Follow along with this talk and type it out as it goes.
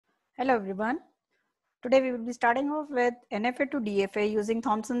Hello everyone. Today we will be starting off with NFA to DFA using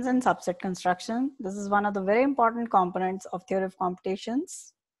Thomson's and subset construction. This is one of the very important components of theory of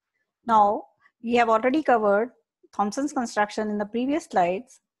computations. Now, we have already covered Thomson's construction in the previous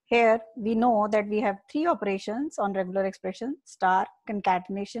slides. Here we know that we have three operations on regular expression: star,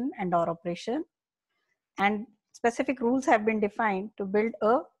 concatenation, and OR operation. And specific rules have been defined to build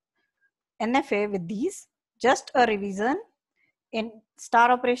a NFA with these. Just a revision. In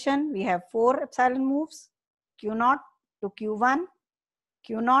star operation, we have 4 epsilon moves: Q0 to Q1,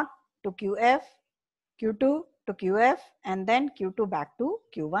 Q0 to QF, Q2 to QF, and then Q2 back to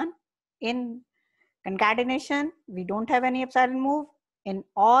Q1. In concatenation, we don't have any epsilon move. In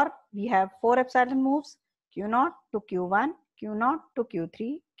OR, we have 4 epsilon moves: Q0 to Q1, Q0 to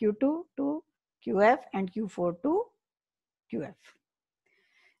Q3, Q2 to QF, and Q4 to QF.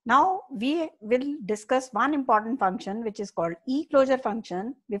 Now we will discuss one important function which is called E-closure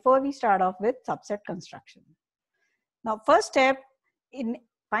function before we start off with subset construction. Now first step in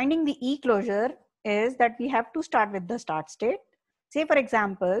finding the E-closure is that we have to start with the start state. Say for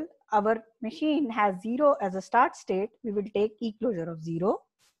example, our machine has 0 as a start state, we will take E-closure of 0.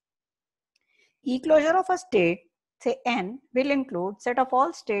 E-closure of a state, say n, will include set of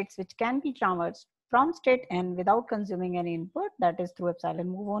all states which can be traversed from state n without consuming any input, that is through epsilon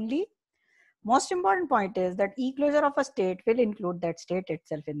move only. Most important point is that E-closure of a state will include that state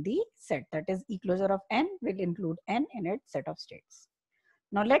itself in the set. That is, E-closure of n will include n in its set of states.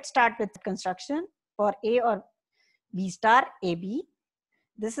 Now let's start with construction for A or B star AB.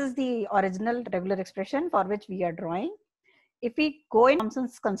 This is the original regular expression for which we are drawing. If we go in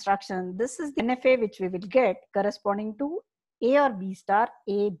Thomson's construction, this is the NFA which we will get corresponding to A or B star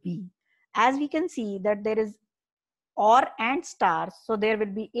AB. As we can see that there is OR and stars, so there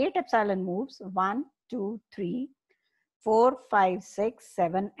will be 8 epsilon moves: 1, 2, 3, 4, 5, 6,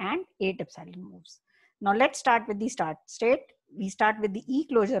 7, and 8 epsilon moves. Now let's start with the start state. We start with the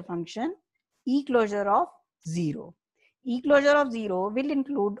E-closure function, E-closure of 0. E-closure of 0 will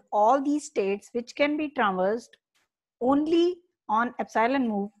include all these states which can be traversed only on epsilon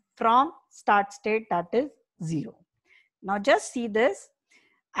move from start state, that is 0. Now just see this.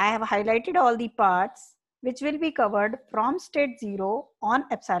 I have highlighted all the parts which will be covered from state 0 on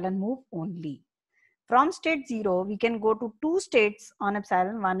epsilon move only. From state 0, we can go to 2 states on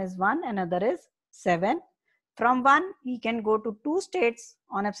epsilon. One is 1, another is 7. From 1, we can go to 2 states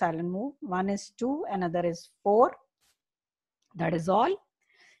on epsilon move. One is 2, another is 4. That is all.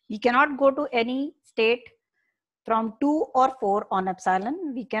 We cannot go to any state from 2 or 4 on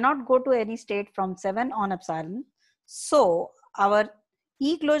epsilon. We cannot go to any state from 7 on epsilon. So our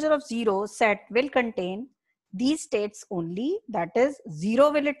E-closure of 0 set will contain these states only, that is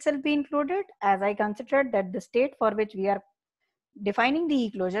 0 will itself be included, as I considered that the state for which we are defining the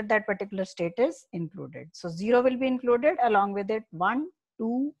E-closure, that particular state is included. So 0 will be included, along with it 1,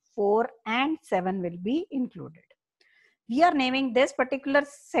 2, 4 and 7 will be included. We are naming this particular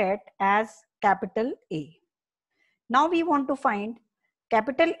set as capital A. Now we want to find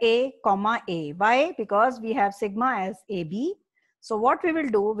capital A, comma A. Why? Because we have sigma as AB. So what we will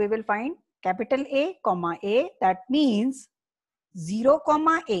do, we will find capital A, comma A. That means 0,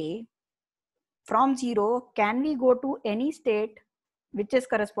 comma A. From 0, can we go to any state which is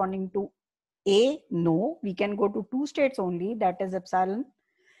corresponding to A? No, we can go to 2 states only, that is epsilon.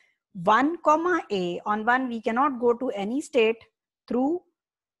 1, comma A. On 1, we cannot go to any state through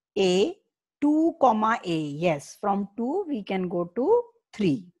A. 2, comma A. Yes, from 2, we can go to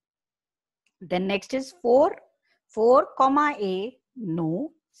 3. Then next is 4. 4, comma A,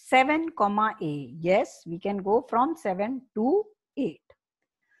 no. 7, comma A, yes, we can go from 7 to 8.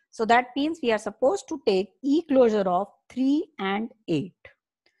 So that means we are supposed to take E-closure of 3 and 8.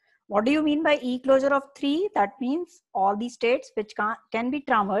 What do you mean by E-closure of 3? That means all the states which can be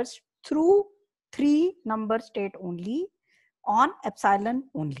traversed through 3 number state only on epsilon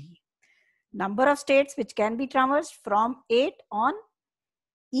only. Number of states which can be traversed from 8 on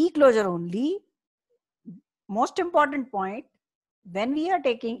E-closure only. Most important point, when we are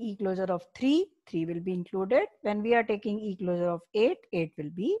taking E-closure of 3, 3 will be included. When we are taking E-closure of 8, 8 will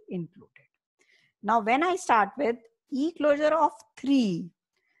be included. Now when I start with E-closure of 3,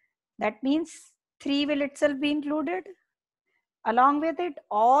 that means 3 will itself be included. Along with it,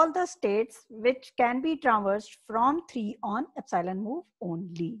 all the states which can be traversed from 3 on epsilon move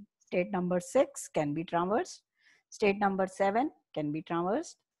only. State number 6 can be traversed. State number 7 can be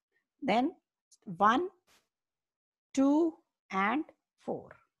traversed. Then 1, 2 and 4.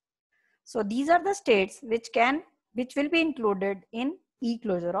 So these are the states which will be included in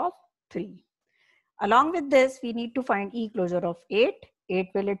E-closure of 3. Along with this, we need to find E-closure of 8. 8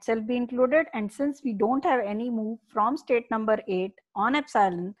 will itself be included. And since we don't have any move from state number 8 on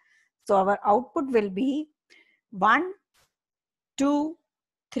epsilon, so our output will be 1, 2,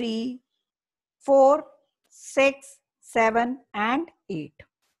 3, 4, 6, 7, and 8.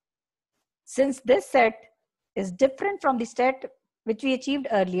 Since this set is different from the set which we achieved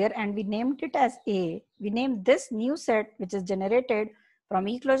earlier and we named it as A, we named this new set which is generated from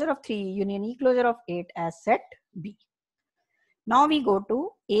E closure of 3 union E closure of 8 as set B. Now we go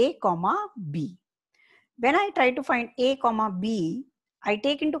to A comma B. When I try to find A comma B, I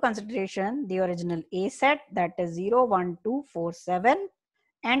take into consideration the original A set, that is 0, 1, 2, 4, 7,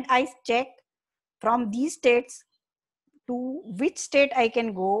 and I check from these states to which state I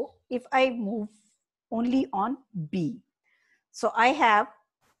can go if I move only on B. So I have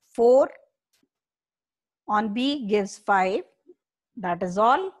 4 on B gives 5, that is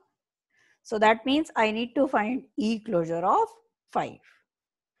all. So that means I need to find E closure of 5.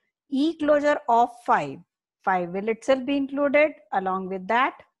 E closure of 5. 5 will itself be included. Along with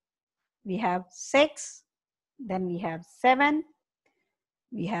that, we have 6, then we have 7,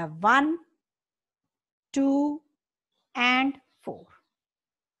 we have 1, 2, and 4.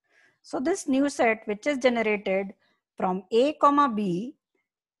 So this new set which is generated from A comma B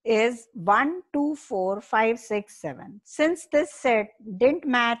is 1, 2, 4, 5, 6, 7. Since this set didn't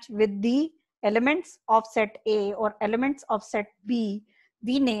match with the elements of set A or elements of set B,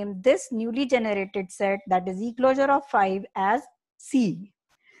 we name this newly generated set, that is E closure of 5, as C.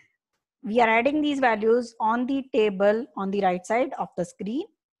 We are adding these values on the table on the right side of the screen.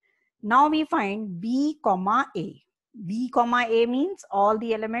 Now we find B comma A. B comma A means all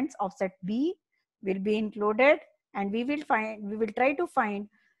the elements of set B will be included, and we will try to find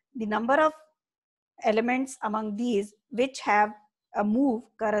the number of elements among these which have a move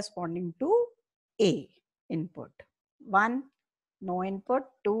corresponding to A input. 1, no input.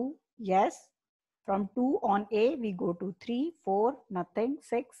 2, yes. From 2 on A, we go to 3, 4, nothing.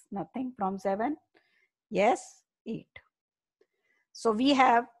 6, nothing. From 7, yes, 8. So we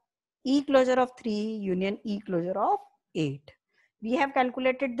have E closure of 3 union E closure of 8. We have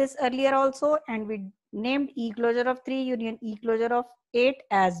calculated this earlier also, and we named E closure of 3 union E closure of 8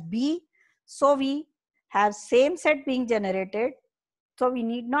 as B. So we have same set being generated. So we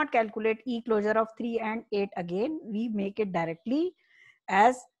need not calculate E closure of 3 and 8 again. We make it directly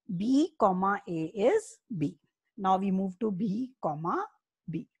as B comma A is B. Now we move to B comma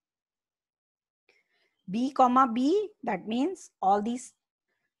B. B comma B, that means all these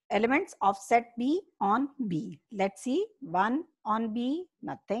elements of set B on B. Let's see, 1 on B,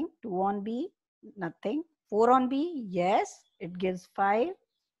 nothing. 2 on B, nothing. 4 on B, yes, it gives 5.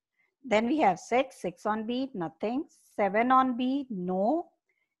 Then we have 6, 6 on B, nothing. 7 on B, no.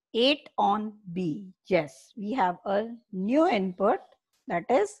 8 on B, yes, we have a new input, that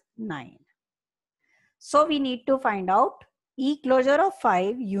is 9. So we need to find out E closure of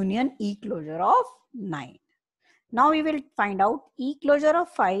 5 union E closure of 9. Now we will find out E closure of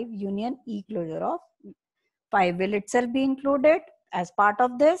 5 union E closure of 5 will itself be included as part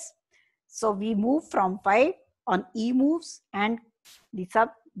of this. So we move from 5 on E moves, and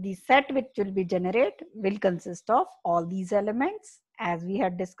the set which will be generated will consist of all these elements as we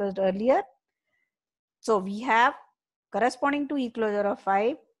had discussed earlier. So we have corresponding to E closure of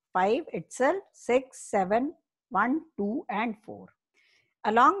 5, 5 itself, 6, 7, 1, 2, and 4.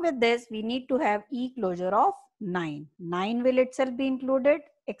 Along with this, we need to have E closure of 9. 9 will itself be included,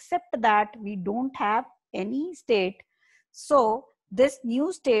 except that we don't have any state. So this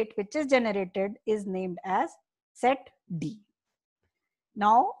new state which is generated is named as set D.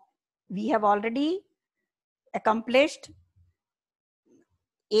 Now we have already accomplished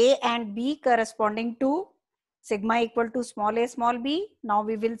A and B corresponding to sigma equal to small a small b. Now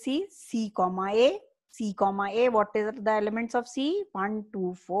we will see C comma A. C comma A, what are the elements of C? 1,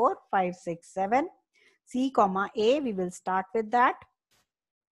 2, 4, 5, 6, 7. C comma A, we will start with that.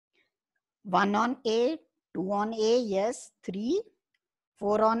 1 on A, 2 on A, yes, 3.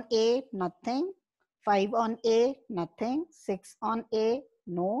 4 on A, nothing. 5 on A, nothing. 6 on A,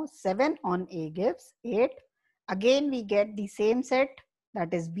 no. 7 on A gives 8. Again, we get the same set,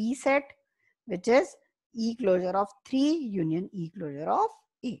 that is B set, which is E closure of 3 union E closure of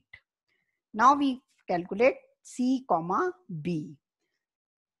 8. Now we calculate C comma B.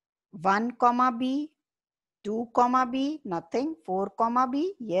 1 comma B, 2 comma B, nothing. 4 comma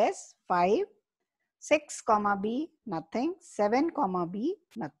B, yes. 5. 6 comma B, nothing. 7 comma B,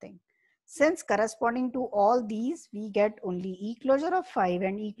 nothing. Since corresponding to all these, we get only E closure of 5,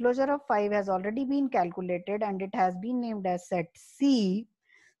 and E closure of 5 has already been calculated and it has been named as set C.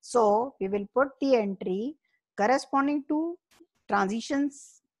 So we will put the entry corresponding to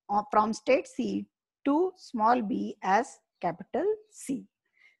transitions from state C to small b as capital C.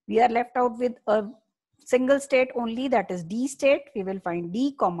 We are left out with a single state only, that is D state. We will find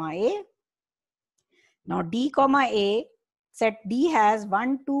D comma A. Now D comma A, set D has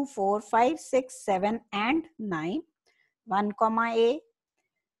 1, 2, 4, 5, 6, 7 and 9. 1 comma A,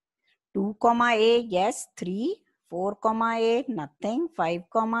 2 comma A, yes, 3, 4 comma A, nothing, 5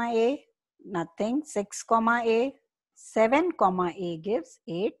 comma A, nothing, 6 comma A, 7 comma A gives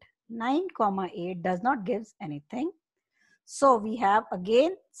 8, 9 comma A does not gives anything. So we have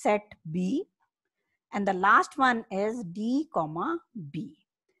again set B, and the last one is D comma B.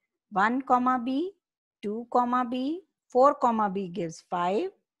 1 comma B, 2 comma B, 4 comma B gives 5,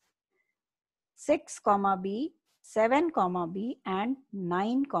 6 comma B, 7 comma B and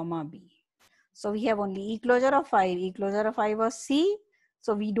 9 comma B. So we have only E closure of 5. E closure of 5 was C.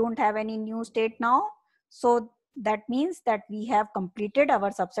 So we don't have any new state now. So that means that we have completed our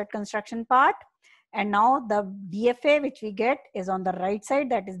subset construction part. And now the DFA which we get is on the right side.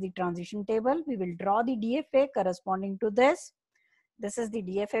 That is the transition table. We will draw the DFA corresponding to this. This is the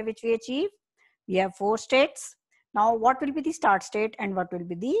DFA which we achieve. We have 4 states. Now what will be the start state and what will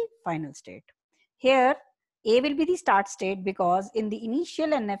be the final state? Here A will be the start state because in the initial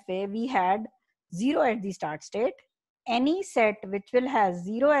NFA we had 0 at the start state. Any set which will have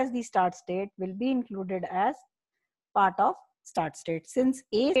 0 as the start state will be included as part of start state. Since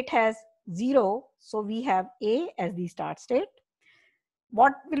A state has 0, so we have A as the start state.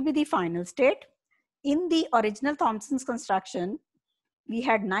 What will be the final state? In the original Thompson's construction, we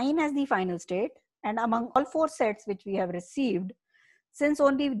had 9 as the final state, and among all 4 sets which we have received, since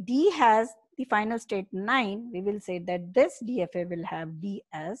only D has the final state 9, we will say that this DFA will have D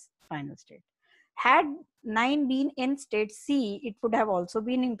as final state. Had 9 been in state C, it would have also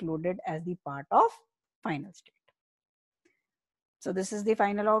been included as the part of final state. So this is the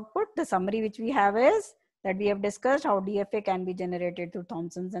final output. The summary which we have is that we have discussed how DFA can be generated through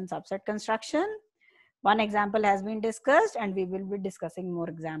Thomson's and subset construction. One example has been discussed and we will be discussing more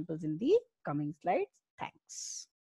examples in the coming slides. Thanks.